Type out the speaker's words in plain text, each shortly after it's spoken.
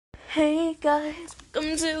Hey guys,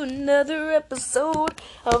 welcome to another episode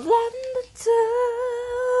of Lavender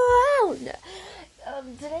Town.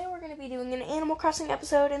 Today we're going to be doing an Animal Crossing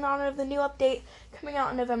episode in honor of the new update coming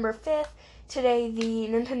out on November 5th. Today the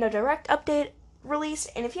Nintendo Direct update released,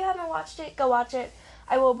 and if you haven't watched it, go watch it.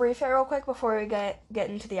 I will brief it real quick before we get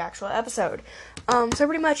into the actual episode. So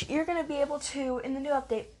pretty much you're going to be able to, in the new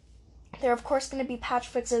update, there are of course going to be patch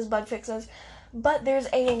fixes, bug fixes, but there's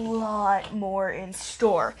a lot more in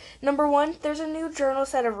store. Number one, there's a new journal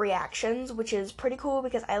set of reactions, which is pretty cool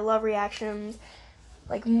because I love reactions,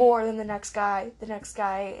 like, more than the next guy. The next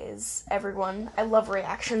guy is everyone. I love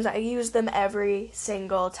reactions. I use them every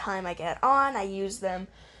single time I get on. I use them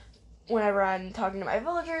whenever I'm talking to my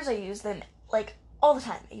villagers. I use them, like, all the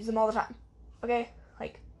time. I use them all the time. Okay?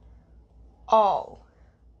 Like, all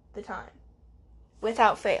the time.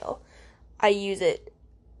 Without fail. I use it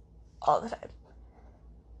all the time.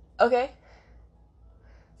 Okay?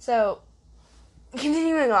 So,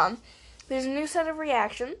 continuing on. There's a new set of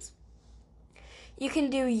reactions. You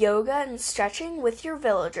can do yoga and stretching with your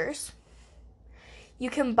villagers.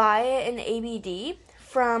 You can buy an ABD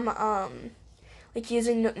from,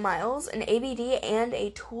 using Nook Miles, an ABD and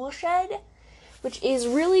a tool shed, which is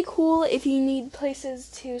really cool if you need places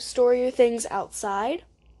to store your things outside.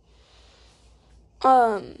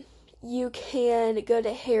 You can go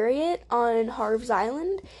to Harriet on Harv's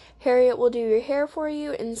Island. Harriet will do your hair for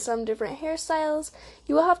you in some different hairstyles.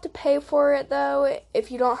 You will have to pay for it, though,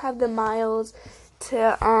 if you don't have the miles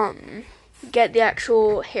to, get the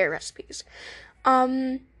actual hair recipes.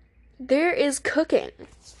 There is cooking.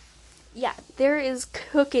 Yeah, there is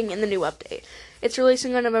cooking in the new update. It's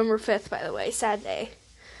releasing on November 5th, by the way. Sad day.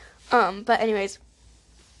 But anyways,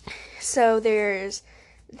 so there's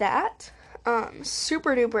that.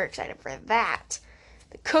 Super duper excited for that.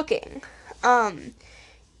 The cooking.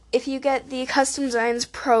 If you get the Custom Designs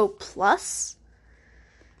Pro Plus,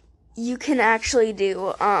 you can actually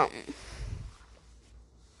do,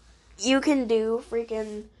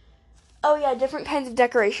 different kinds of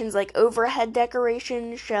decorations, like overhead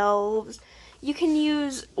decoration, shelves. You can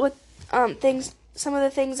use some of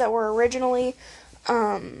the things that were originally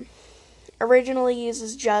used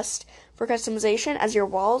as just for customization as your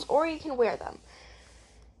walls, or you can wear them.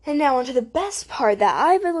 And now onto the best part that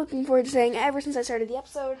I've been looking forward to saying ever since I started the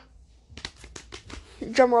episode.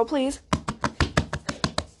 Drum roll, please.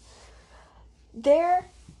 There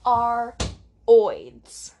are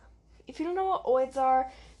oids. If you don't know what oids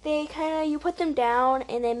are, you put them down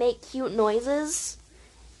and they make cute noises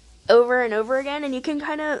over and over again, and you can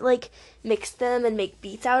mix them and make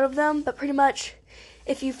beats out of them, but pretty much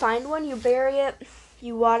if you find one, you bury it,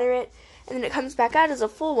 you water it, and then it comes back out as a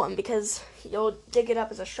full one because you'll dig it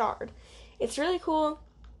up as a shard. It's really cool,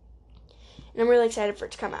 and I'm really excited for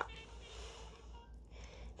it to come out.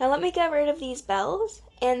 Now let me get rid of these bells,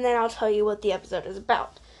 and then I'll tell you what the episode is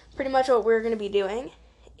about. Pretty much what we're going to be doing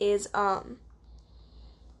is,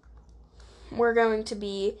 we're going to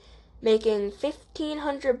be making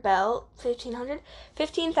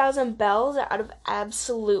 15,000 bells out of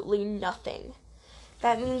absolutely nothing.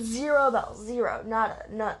 That means 0 bells. 0.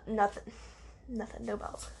 Nothing, no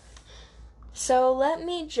bells. So let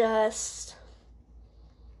me just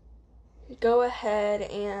go ahead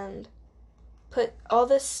and put all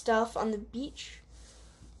this stuff on the beach.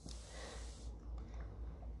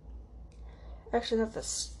 Actually, not the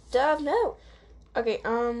stuff, no. Okay,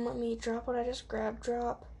 let me drop what I just grabbed,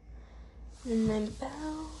 drop. And then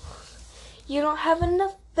bells. You don't have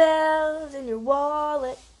enough bells in your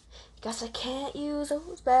wallet. Guess I can't use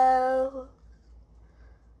those bells.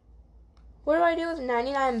 What do I do with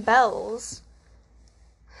 99 bells?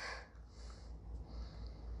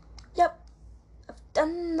 Yep, I've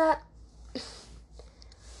done that.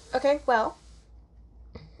 Okay, well,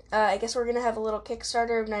 I guess we're gonna have a little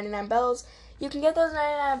Kickstarter of 99 bells. You can get those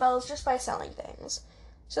 99 bells just by selling things.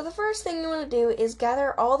 So the first thing you want to do is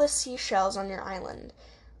gather all the seashells on your island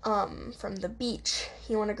from the beach.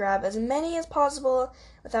 You want to grab as many as possible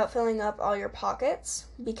without filling up all your pockets,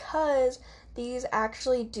 because these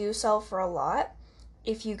actually do sell for a lot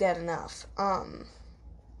if you get enough. Now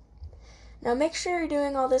make sure you're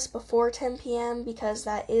doing all this before 10 p.m. because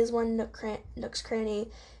that is when Nook's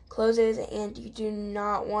Cranny closes, and you do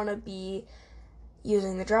not want to be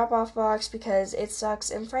using the drop-off box because it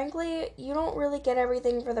sucks, and frankly, you don't really get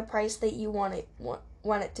everything for the price that you want it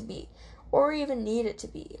to be, or even need it to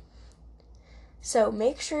be. So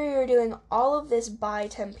make sure you're doing all of this by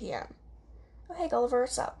 10 p.m. Oh, hey, Gulliver,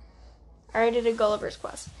 what's up? I already did Gulliver's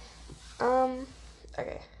Quest.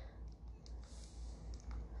 Okay.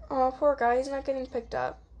 Oh, poor guy, he's not getting picked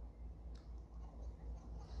up.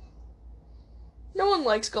 No one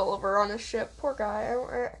likes Gulliver on a ship. Poor guy.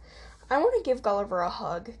 I want to give Gulliver a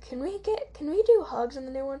hug. Can we do hugs in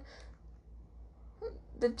the new one?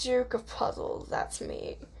 The Duke of Puzzles, that's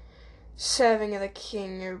me. Serving the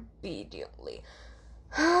king obediently.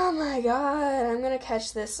 Oh my god, I'm gonna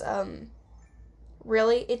catch this,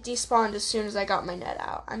 really? It despawned as soon as I got my net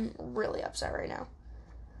out. I'm really upset right now.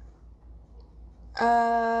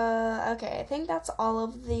 Okay, I think that's all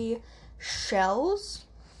of the shells.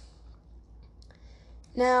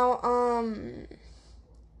 Now,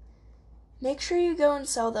 make sure you go and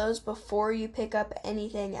sell those before you pick up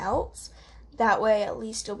anything else. That way, at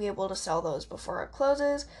least you'll be able to sell those before it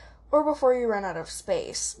closes or before you run out of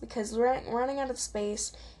space. Because running out of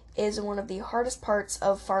space is one of the hardest parts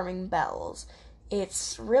of farming bells.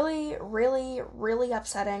 It's really, really, really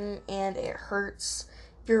upsetting, and it hurts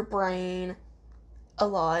your brain a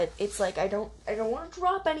lot. It's like, I don't want to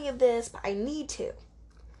drop any of this, but I need to.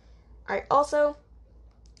 Alright, also,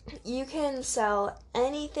 you can sell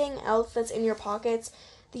anything else that's in your pockets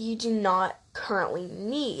that you do not currently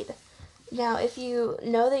need. Now, if you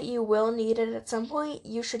know that you will need it at some point,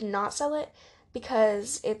 you should not sell it,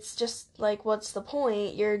 because it's just like, what's the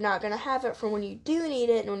point? You're not going to have it for when you do need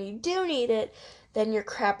it, and when you do need it, then you're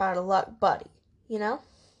crap out of luck, buddy. You know?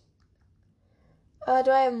 Do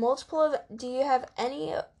you have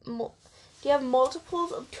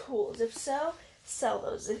multiples of tools? If so, sell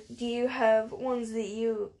those. Do you have ones that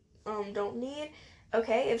you don't need?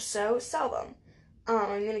 Okay, if so, sell them.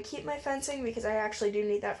 I'm gonna keep my fencing because I actually do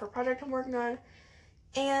need that for a project I'm working on.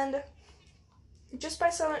 And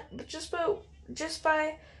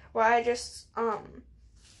what I just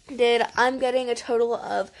did, I'm getting a total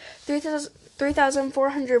of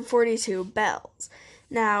 3,442 bells.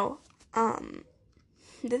 Now,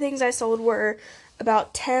 the things I sold were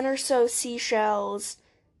about 10 or so seashells,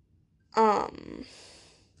 and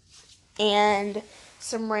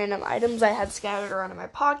some random items I had scattered around in my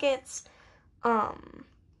pockets.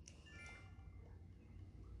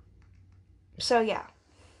 So yeah.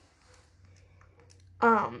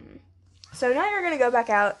 So now you're gonna go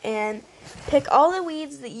back out and pick all the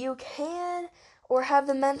weeds that you can or have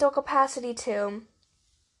the mental capacity to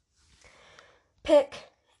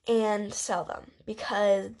pick and sell them,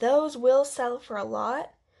 because those will sell for a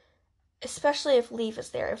lot, especially if Leaf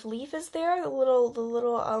is there. If Leaf is there, the little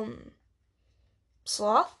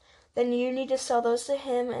sloth, then you need to sell those to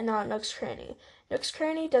him and not Nook's Cranny. Nook's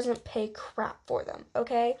Cranny doesn't pay crap for them,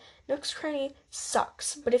 okay? Nook's Cranny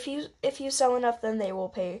sucks, but if you sell enough, then they will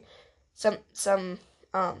pay some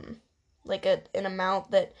like an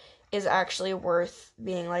amount that is actually worth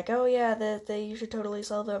being like, oh yeah, you should totally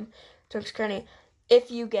sell them to Nook's Cranny. If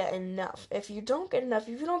you get enough. If you don't get enough,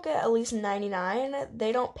 if you don't get at least 99,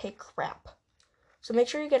 they don't pay crap. So make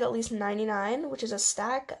sure you get at least 99, which is a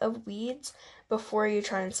stack of weeds, before you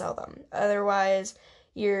try and sell them. Otherwise,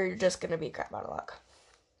 you're just going to be crap out of luck.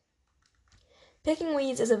 Picking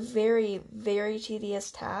weeds is a very, very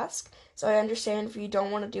tedious task, so I understand if you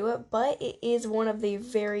don't want to do it, but it is one of the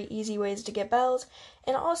very easy ways to get bells,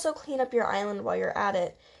 and also clean up your island while you're at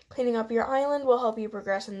it. Cleaning up your island will help you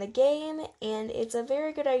progress in the game, and it's a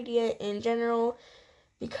very good idea in general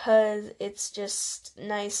because it's just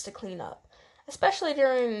nice to clean up, especially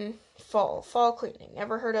during fall cleaning.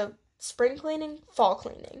 Ever heard of spring cleaning? Fall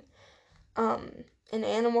cleaning. In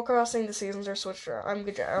Animal Crossing, the seasons are switched around. I'm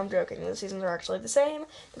joking. The seasons are actually the same,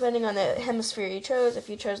 depending on the hemisphere you chose. If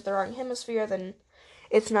you chose the wrong hemisphere, then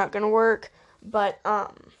it's not gonna work. But,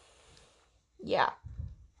 yeah.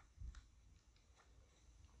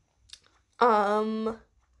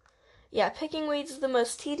 Yeah, picking weeds is the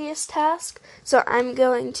most tedious task, so I'm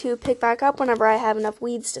going to pick back up whenever I have enough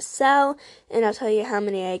weeds to sell, and I'll tell you how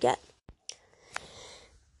many I get.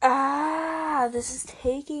 This is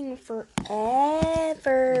taking forever.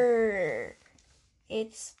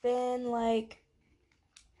 It's been like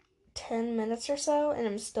 10 minutes or so, and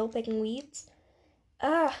I'm still picking weeds.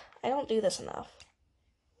 I don't do this enough.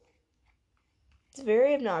 It's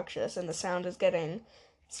very obnoxious, and the sound is getting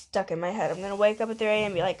stuck in my head. I'm gonna wake up at 3 a.m.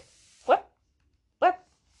 and be like, what?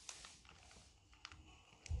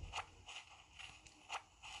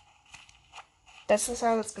 That's the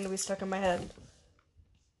sound that's gonna be stuck in my head.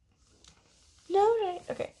 No,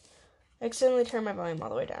 okay. I accidentally turned my volume all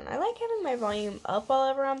the way down. I like having my volume up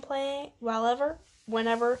whenever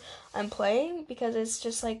I'm playing, because it's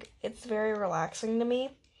just like, it's very relaxing to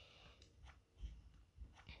me.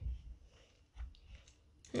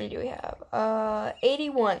 How many do we have?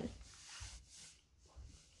 81.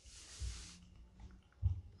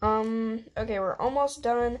 Okay, we're almost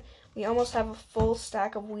done. We almost have a full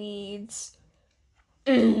stack of weeds.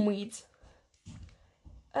 Weeds.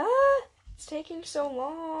 It's taking so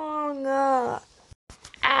long.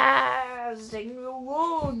 It's taking so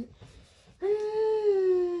long.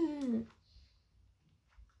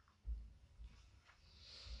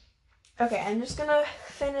 Okay, I'm just gonna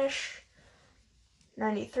finish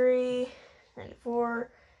 93,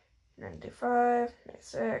 94, 95,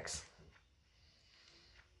 96,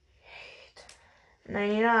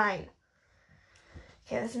 99.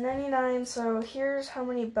 Okay, that's 99, so here's how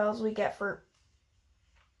many bells we get for...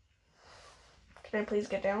 Can I please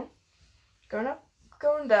get down? Going up,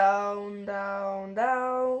 going down, down,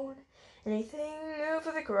 down. Anything new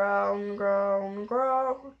for the ground, ground,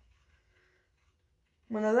 ground.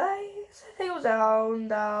 When the lights goes down,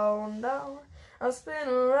 down, down, I'll spin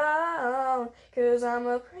around, 'cause I'm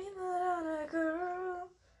a prima donna girl.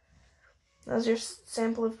 That was your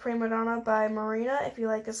sample of Prima Donna by Marina. If you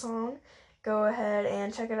like the song, go ahead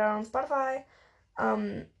and check it out on Spotify.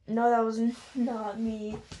 No, that was not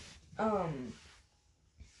me,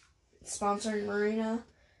 sponsoring Marina,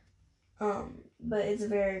 but it's a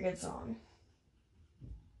very good song.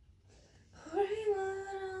 Prima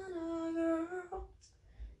Donna girl,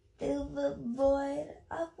 fill the void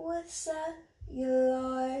up with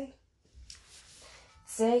celluloid.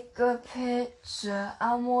 Take a picture,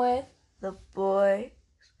 I'm with the boys.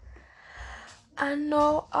 I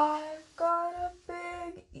know I've got a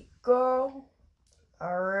big ego. I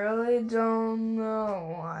really don't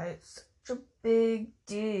know why it's such a big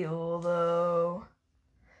deal, though.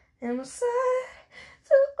 And I'm sad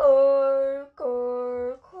to core.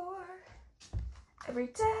 Every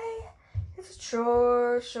day it's a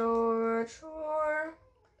chore.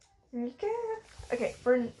 Okay,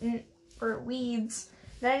 for weeds,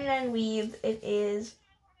 99 weeds, it is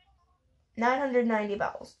 990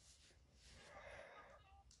 bells.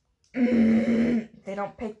 They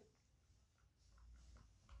don't pay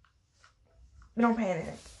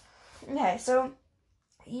anything. Okay, so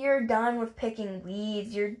you're done with picking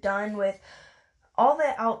weeds. You're done with all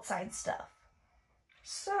the outside stuff.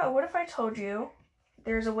 So what if I told you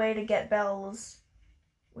there's a way to get bells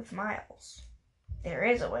with miles? There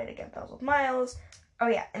is a way to get bells with miles. Oh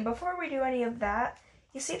yeah, and before we do any of that,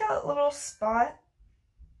 you see that little spot?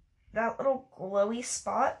 That little glowy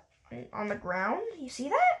spot on the ground? You see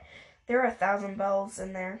that? There are 1,000 bells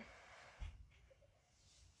in there.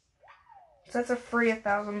 So that's a free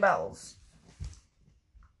 1,000 bells.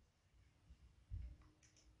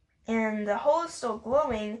 And the hole is still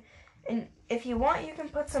glowing, and if you want, you can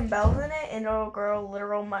put some bells in it and it'll grow a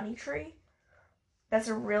literal money tree. That's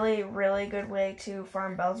a really, really good way to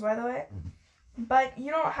farm bells, by the way. But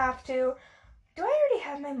you don't have to. Do I already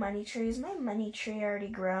have my money tree? Is my money tree already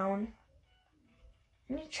grown?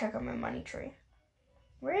 I need to check on my money tree.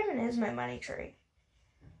 Where even is my money tree?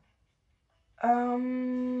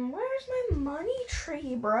 Where's my money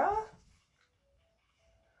tree, bruh?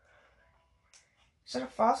 Is that a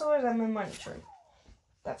fossil or is that my money tree?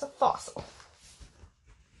 That's a fossil.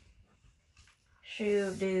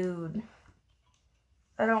 Shoot, dude.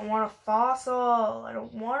 I don't want a fossil. I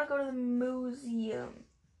don't want to go to the museum.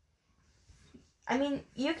 I mean,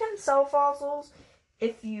 you can sell fossils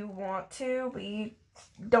if you want to, but you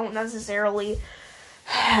don't necessarily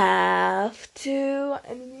have to.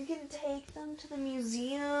 I mean, you can take them to the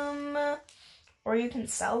museum, or you can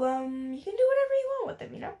sell them. You can do whatever you want with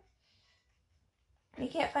them, you know? I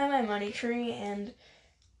can't find my money tree, and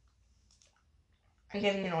I'm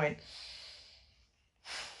getting annoyed.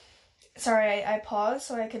 Sorry, I paused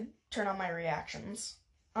so I could turn on my reactions.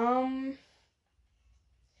 Okay,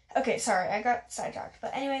 sorry, I got sidetracked.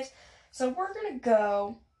 But anyways, so we're gonna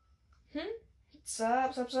go... What's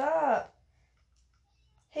up?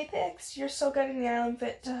 Hey, Pix, you're still getting the island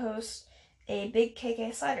fit to host a big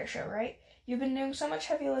KK slider show, right? You've been doing so much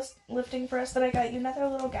heavy lifting for us that I got you another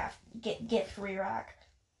little gift re-rack.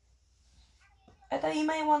 I thought you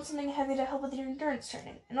might want something heavy to help with your endurance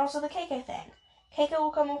training, and also the KK thing. KK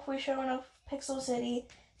will come if we show enough Pixel City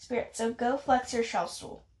spirit, so go flex your shelf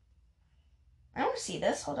stool. I want to see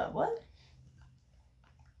this. Hold up, what?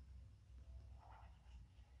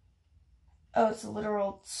 Oh, it's a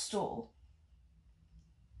literal stool.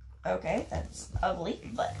 Okay, that's ugly,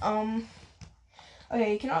 but,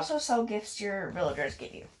 okay, you can also sell gifts your villagers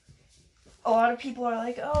give you. A lot of people are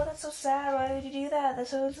like, oh, that's so sad, why would you do that?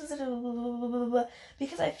 That's so sensitive, blah, blah, blah, blah, blah.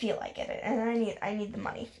 Because I feel like it, and I need the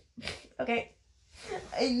money. Okay?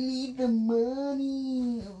 I need the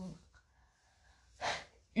money.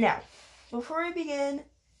 Now, before we begin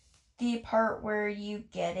the part where you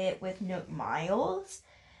get it with no miles,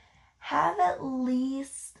 have at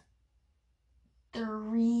least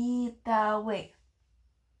 3,000. Wait.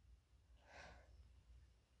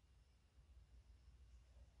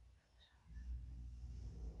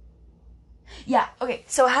 Yeah, okay,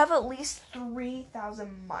 so I have at least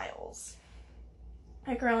 3,000 miles.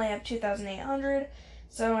 I currently have 2,800,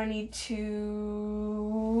 so I need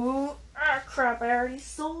to... Ah, crap, I already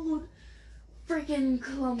sold freaking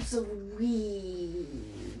clumps of weed.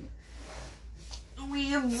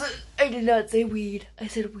 Weeds. I did not say weed. I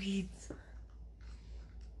said weeds.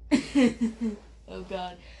 Oh,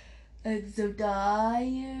 God. I'm so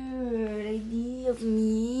tired. Ideas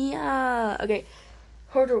me. Okay.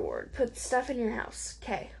 Hoard reward. Put stuff in your house.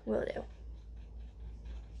 Okay, will do.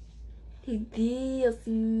 Ideas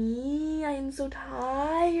me. I am so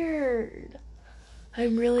tired.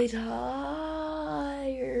 I'm really tired.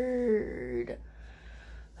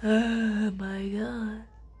 Oh my god.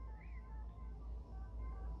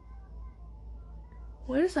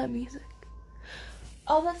 What is that music?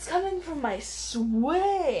 Oh, that's coming from my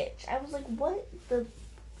Switch. I was like, what the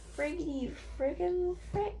friggity friggin'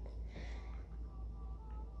 frick?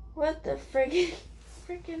 What the friggin'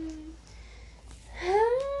 friggin'?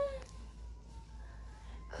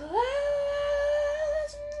 Close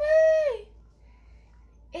me.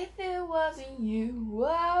 If it wasn't you,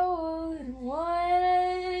 I wouldn't want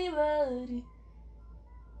anybody.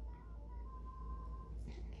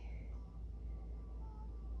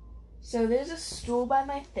 So there's a stool by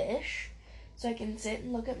my fish, so I can sit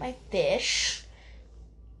and look at my fish.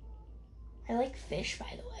 I like fish,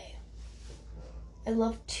 by the way. I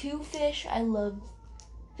love two fish. I love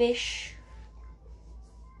fish.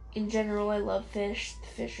 In general, I love fish. The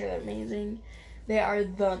fish are amazing. They are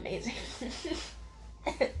the amazing.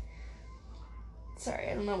 Sorry,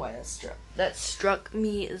 I don't know why that struck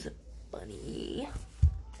me as funny.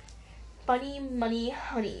 Funny, money,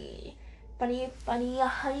 honey. Funny, funny,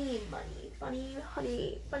 honey, money. Funny,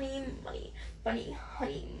 honey, funny, money. Funny,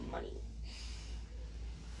 honey, money.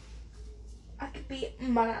 I could be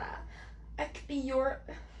Madonna. I could be your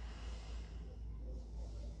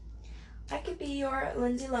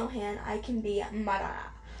Lindsay Lohan. I can be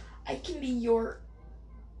Madonna. I can be your...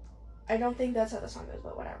 I don't think that's how the song goes,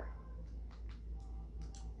 but whatever.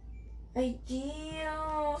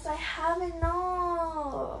 Ideals. I have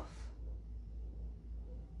enough.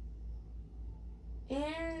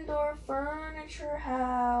 Indoor furniture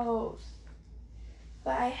house.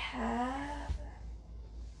 But I have...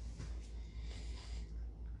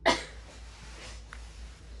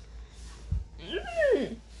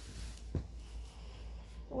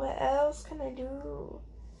 What else can I do?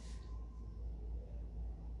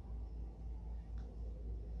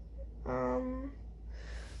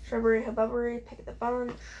 Strawberry Hubberry, pick the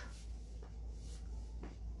bunch.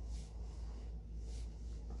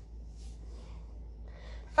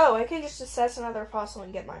 Oh, I can just assess another fossil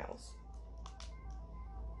and get miles.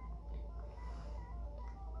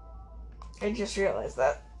 I just realized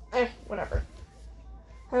that. Whatever.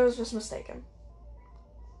 I was just mistaken.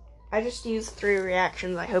 I just used 3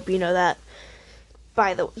 reactions. I hope you know that.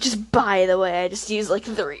 By the way, I just used like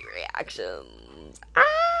 3 reactions.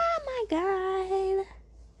 Oh my god.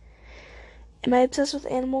 Am I obsessed with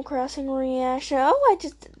Animal Crossing reaction? Oh,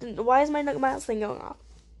 why is my Nook Miles thing going off?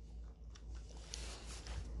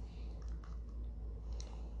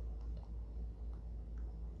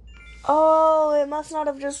 Oh, it must not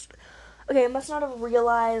have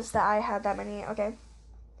realized that I had that many. Okay.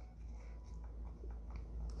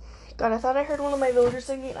 God, I thought I heard one of my villagers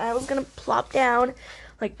singing. I was gonna plop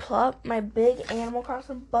my big Animal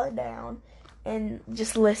Crossing butt down and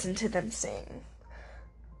just listen to them sing.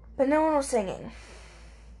 But no one was singing.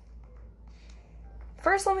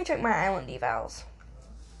 First, let me check my island evals.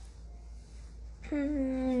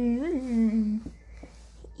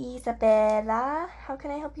 Isabella, how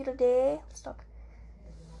can I help you today? Let's talk.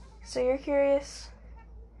 So you're curious?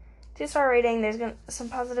 2-star rating, there's some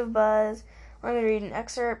positive buzz. Let me read an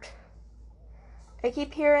excerpt. I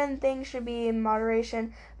keep hearing things should be in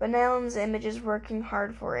moderation, but Nyland's image is working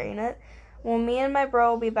hard for it, ain't it? Well, me and my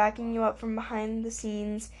bro will be backing you up from behind the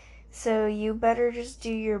scenes, so you better just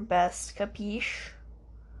do your best, capiche?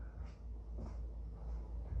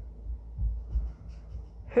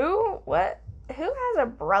 Who? What? Who has a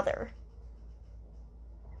brother?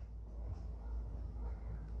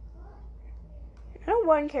 I know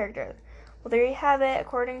one character. Well, there you have it,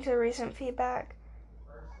 according to recent feedback.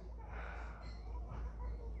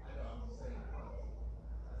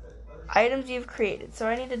 Items you've created. So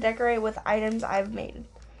I need to decorate with items I've made.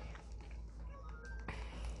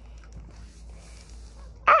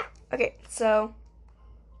 Okay, so...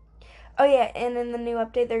 Oh yeah, and in the new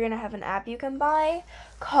update, they're going to have an app you can buy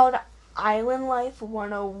called Island Life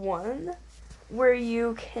 101, where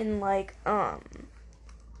you can,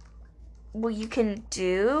 what you can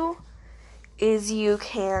do is you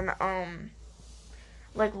can,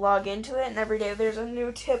 like, log into it, and every day there's a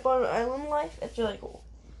new tip on island life. It's really cool.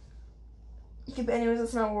 Anyways,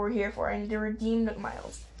 that's not what we're here for. I need to redeem Nook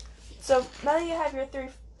Miles. So, now that you have your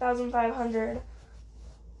 3,500,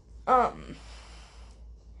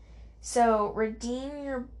 so redeem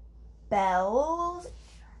your bells.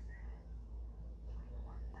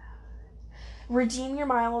 Redeem your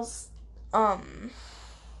miles,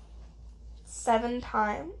 7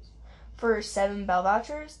 times for 7 bell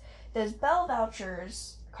vouchers. Those bell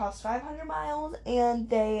vouchers cost 500 miles, and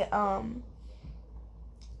they, are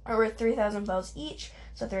worth 3,000 bells each.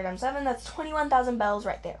 So 3 times 7, that's 21,000 bells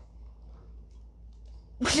right there.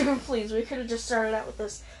 Please, we could have just started out with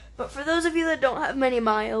this. But for those of you that don't have many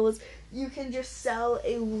miles, you can just sell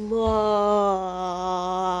a lot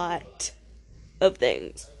of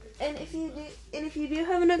things. And if you do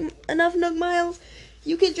have enough Nook Miles,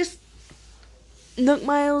 you can just Nook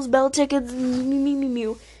Miles, bell tickets,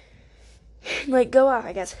 like, go off,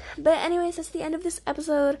 I guess. But anyways, that's the end of this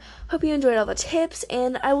episode. Hope you enjoyed all the tips,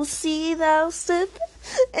 and I will see thou Sith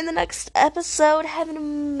in the next episode. Have an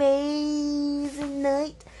amazing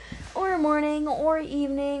night, or morning, or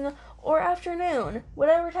evening, or afternoon,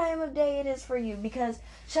 whatever time of day it is for you, because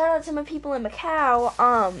shout out to my people in Macau.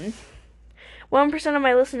 1% of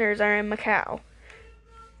my listeners are in Macau,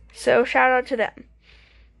 so shout out to them.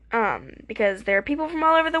 Because there are people from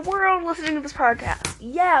all over the world listening to this podcast.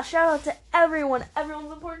 Yeah, shout out to everyone.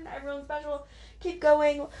 Everyone's important, everyone's special. Keep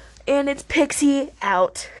going. And it's Pixie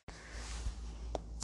out.